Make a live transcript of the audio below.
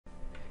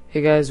Hey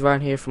guys,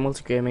 Ryan here from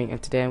Multigaming,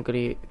 and today I'm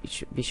going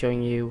to be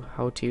showing you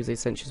how to use the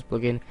Essentials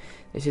plugin.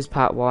 This is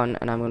part 1,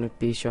 and I'm going to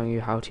be showing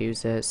you how to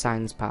use the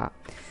signs part.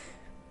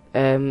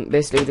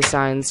 Basically with the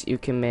signs you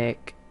can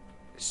make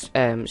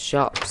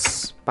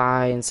shops,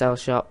 buy and sell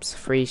shops,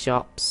 free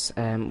shops,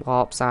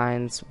 warp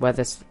signs,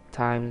 weather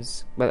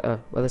signs,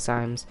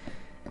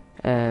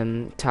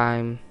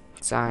 time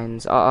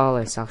signs, all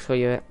this. I'll show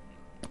you it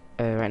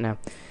right now.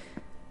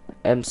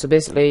 So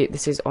basically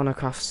this is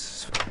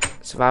Honorcraft's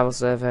survival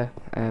server.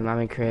 I'm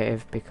in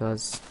creative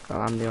because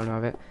I'm the owner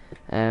of it.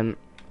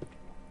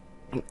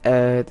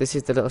 This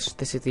is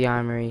the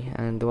armory,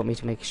 and they want me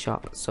to make a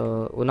shop.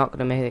 So we're not going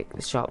to make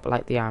the shop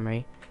like the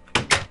armory,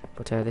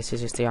 but this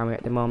is just the armory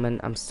at the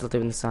moment. I'm still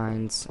doing the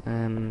signs.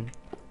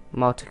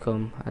 More to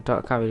come. I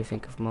can't really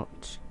think of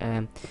much.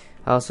 I'll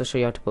also show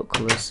you how to put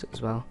colours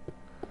as well.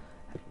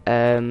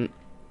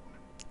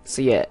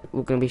 So yeah,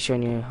 we're going to be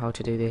showing you how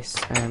to do this.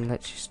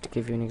 Let's just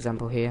give you an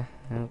example here.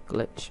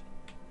 Glitch.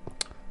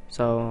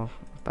 So,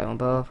 buy one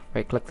bow,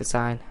 right click the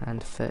sign,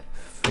 and for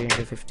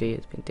 350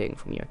 it's been taken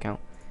from your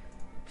account.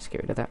 Just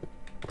get rid of that.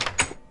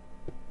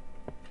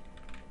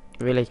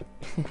 Really?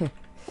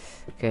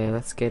 Okay,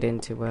 let's get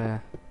into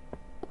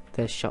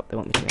the shop they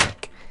want me to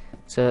make.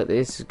 So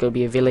this is going to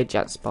be a village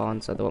at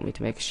spawn, so they want me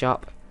to make a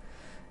shop.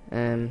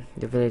 The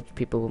village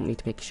people want me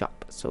to make a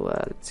shop, so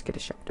let's get a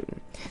shop doing.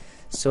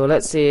 So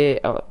let's say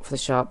for the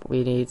shop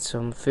we need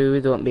some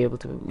food. They won't be able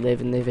to live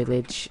in the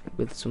village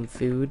with some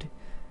food.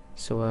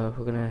 So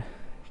we're gonna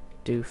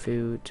do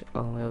food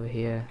all the way over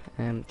here.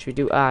 Should we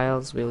do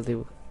aisles? We'll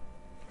do.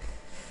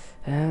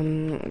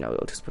 No,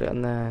 we'll just put it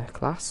on the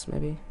class,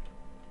 maybe.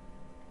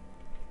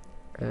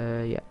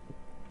 Yeah.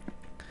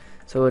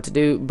 So to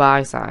do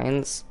buy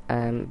signs,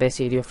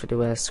 basically you have to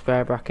do a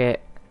square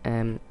bracket,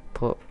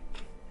 put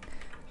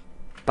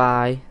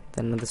buy,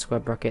 then another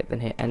square bracket,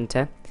 then hit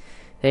enter.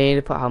 Then you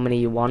need to put how many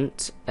you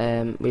want.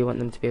 We want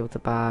them to be able to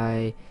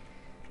buy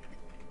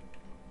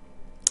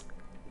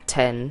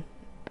 10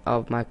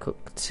 of my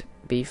cooked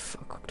beef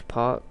or cooked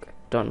pork.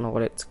 Don't know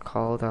what it's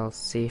called. I'll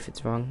see if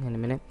it's wrong in a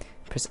minute.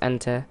 Press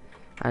enter,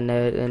 and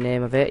the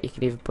name of it, you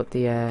can either put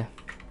the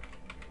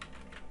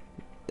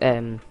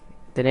name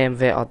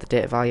of it or the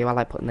date value. I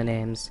like putting the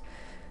names.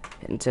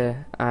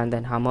 Enter, and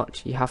then how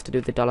much. You have to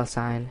do the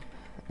 $sign.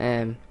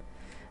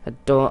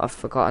 I've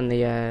forgotten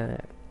the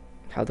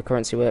how the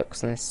currency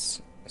works on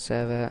this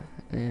server,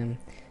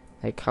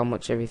 like how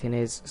much everything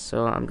is.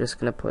 So I'm just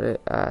gonna put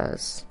it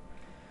as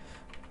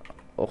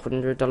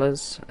 $100.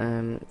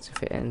 So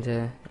if it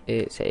enter,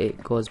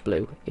 it goes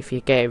blue. If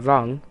you get it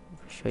wrong,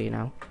 I'll show you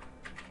now.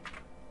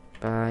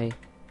 And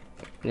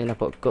then I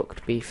put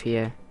cooked beef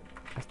here.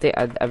 I think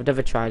I've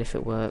never tried if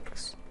it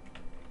works.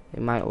 It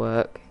might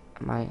work.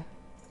 I might.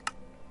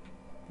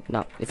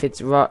 No, if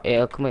it's raw,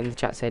 it'll come in the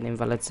chat saying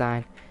invalid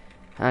sign,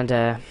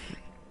 and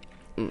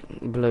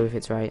blue if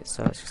it's right.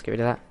 So let's just get rid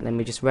of that. And then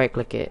we just right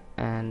click it,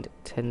 and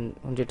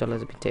 $100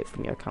 have been taken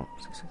from your account,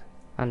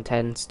 and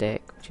 10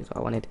 steak, which is what I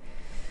wanted.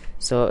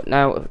 So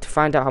now to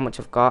find out how much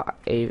I've got,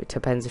 it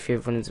depends if you're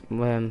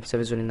running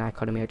servers running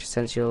economy or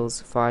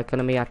essentials. For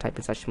economy, I type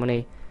in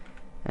 /money,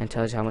 and it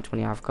tells you how much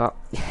money I've got.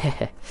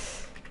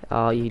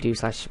 Or you do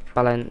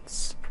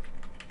 /balance,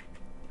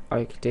 or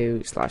you could do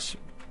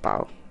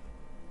 /bal,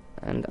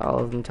 and all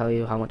of them tell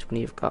you how much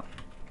money you've got.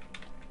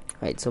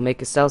 Right, so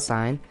make a sell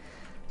sign.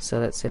 So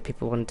let's say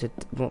people wanted,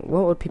 what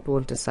would people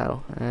want to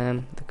sell?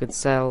 They could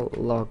sell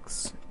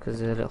logs, because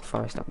there's a little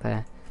forest up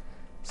there.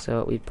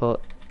 So we put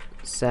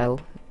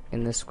sell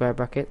in the square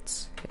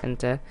brackets,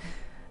 enter.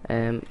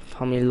 How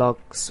many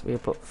logs? We'll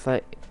put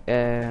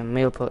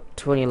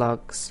 20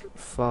 logs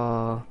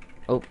for.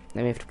 Oh,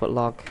 then we have to put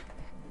log.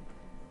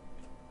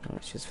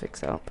 Let's just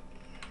fix it up.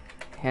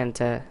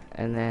 Enter,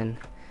 and then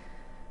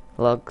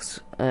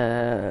logs.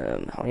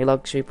 How many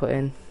logs should we put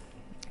in?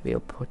 We'll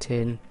put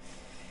in.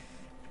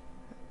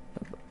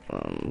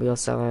 We'll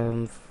sell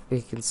them.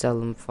 We can sell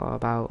them for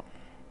about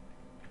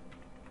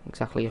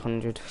exactly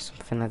 100,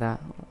 something like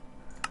that.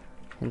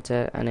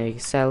 Enter, and then you can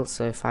sell.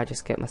 So if I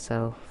just get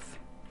myself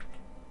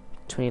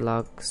 20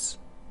 logs,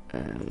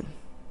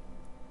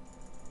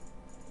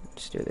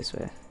 just do it this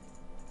way.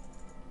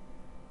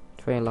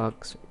 20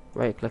 logs.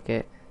 Right click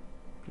it.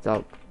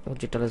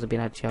 $100 have been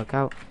added to your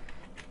account.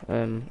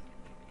 I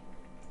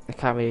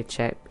can't really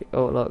check.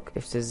 Oh look,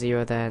 if there's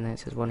 0 there, and then it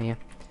says 1 here.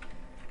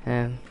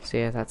 So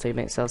yeah, that's how you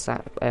make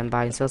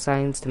buy and sell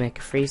signs. To make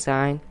a free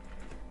sign,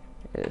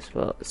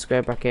 well,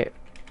 square bracket,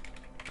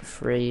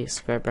 free,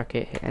 square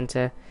bracket, hit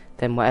enter.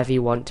 Then whatever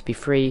you want to be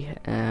free,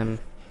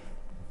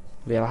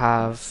 we'll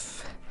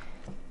have,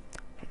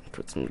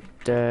 put some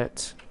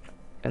dirt,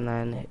 and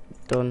then hit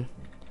done,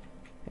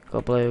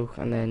 go blue,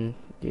 and then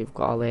you've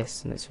got all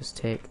this, and let's just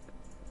take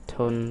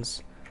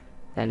tons.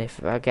 Then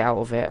if I get out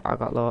of it, I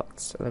got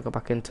lots, and I go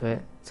back into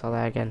it, it's all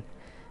there again.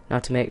 Now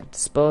to make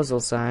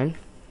disposal sign,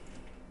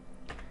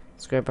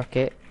 square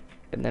bracket,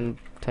 and then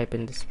type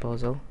in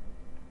disposal,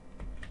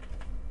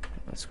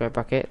 square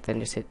bracket, then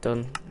just hit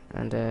done,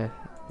 and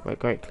right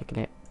clicking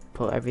it,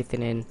 put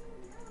everything in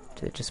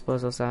to the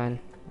disposal sign,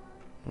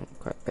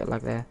 quite a bit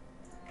like there,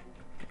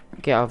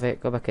 get out of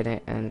it, go back in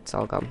it, and it's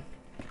all gone.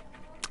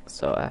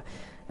 So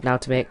now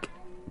to make,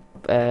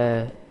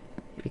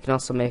 you can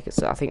also make it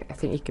so I think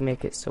you can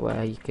make it so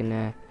you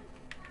can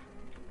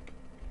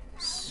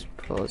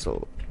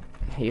disposal.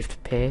 You have to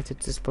pay to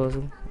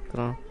disposal. I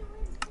don't know.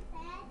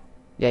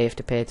 Yeah, you have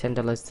to pay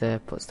 $10 to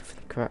put stuff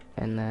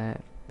in the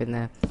bin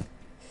there.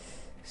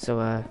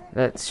 So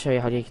let's show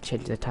you how you can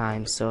change the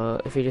time. So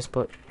if you just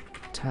put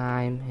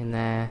time in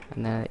there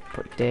and then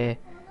put day.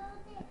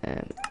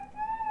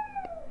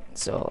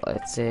 So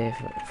let's say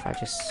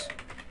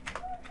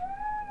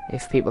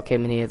if people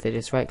came in here, they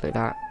just right click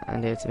that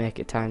and they have to make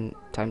it time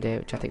day,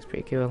 which I think is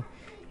pretty cool.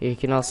 You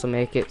can also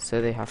make it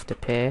so they have to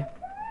pay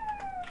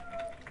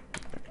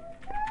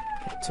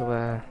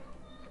to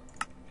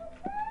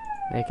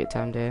make it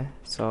time day.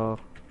 So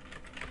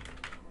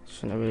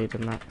shouldn't have really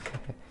done that.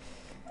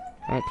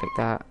 Right click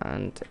that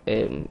and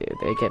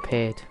they get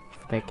paid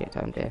for making it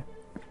time day.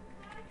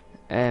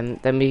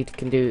 Then we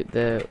can do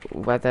the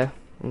weather,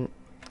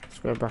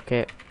 square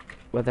bracket,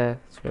 weather,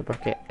 square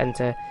bracket,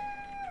 enter,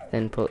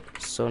 then put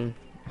sun.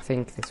 I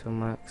think this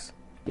one works.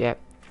 Yep.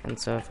 And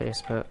so if I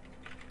just put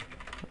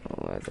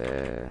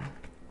weather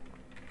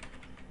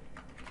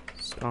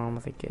storm,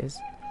 I think it is.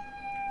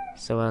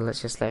 So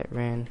let's just let it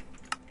rain.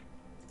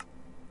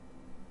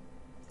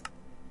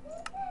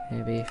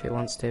 Maybe if it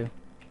wants to.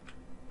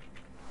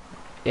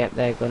 Yep,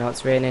 there you go, now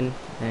it's raining.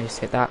 Now just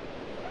hit that.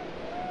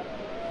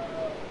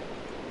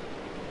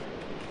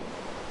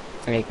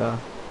 There you go.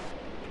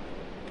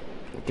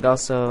 You could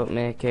also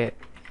make it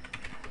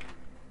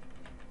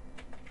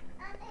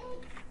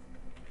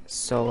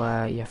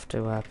so you have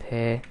to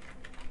pay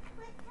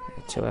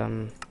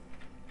to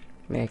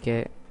make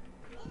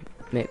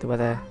the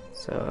weather.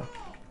 So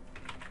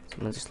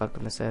someone just logged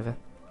on the server.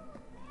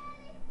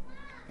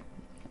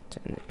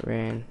 Turn it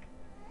rain.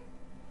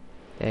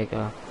 There you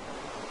go.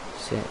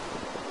 See it.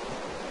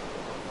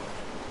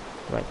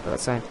 Right, put that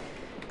sign.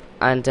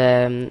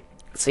 And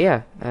so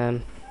yeah,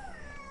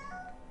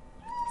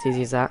 it's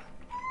easy as that.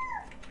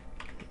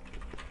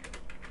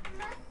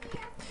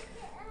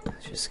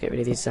 Let's just get rid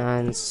of these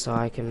signs so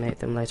I can make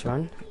them later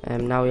on.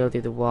 Now we'll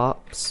do the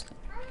warps.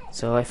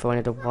 So if I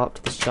wanted to warp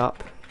to the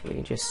shop, we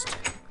can just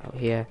out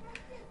here,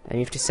 and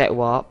you have to set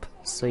warp.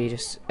 So you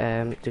just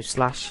do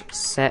slash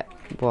set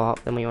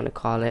warp, then what you want to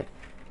call it.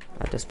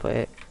 I'll just put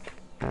it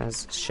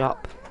as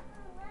shop,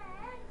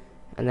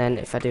 and then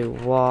if I do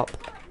warp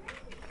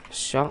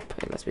shop,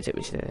 it lets me take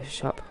me to the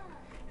shop.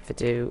 If I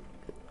do,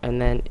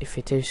 and then if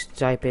you just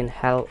type in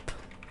help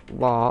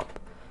warp,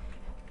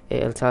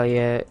 it'll tell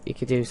you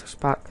can do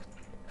pack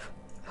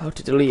how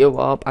to delete a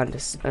warp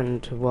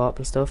and warp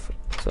and stuff.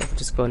 So if I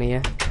just go in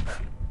here,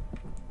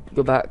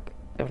 go back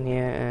down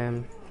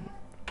here,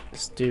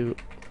 just do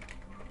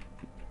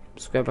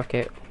square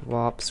bracket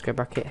warp square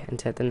bracket,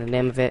 enter then the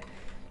name of it,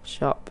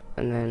 shop,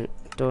 and then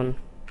done,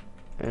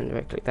 and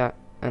right click that,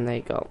 and there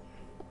you go.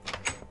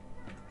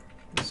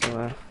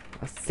 So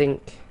I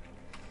think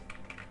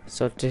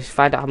so. To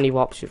find out how many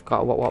warps you've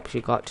got, what warps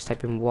you've got, just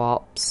type in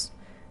warps.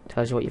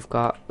 Tells you what you've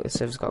got. The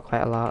server's got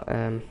quite a lot.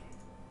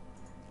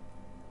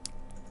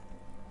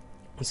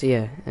 So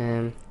yeah,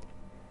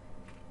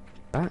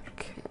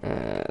 back.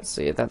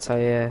 So yeah, that's how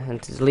you.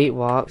 And to delete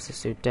warps,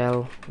 just do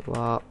del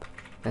warp,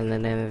 and the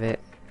name of it,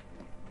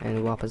 and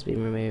the warp has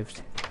been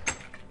removed.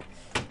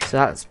 So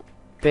that's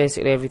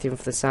basically everything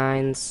for the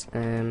signs.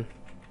 If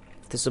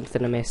there's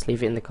something I missed,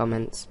 leave it in the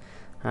comments.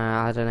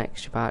 I'll add an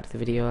extra part to the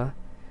video.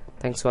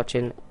 Thanks for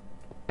watching.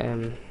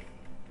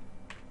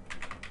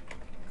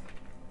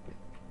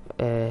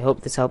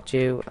 Hope this helped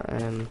you.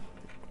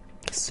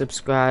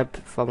 Subscribe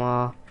for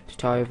more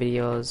tutorial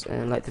videos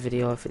and like the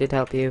video if it did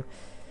help you.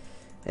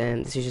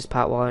 This is just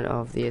part 1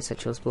 of the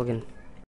Essentials plugin.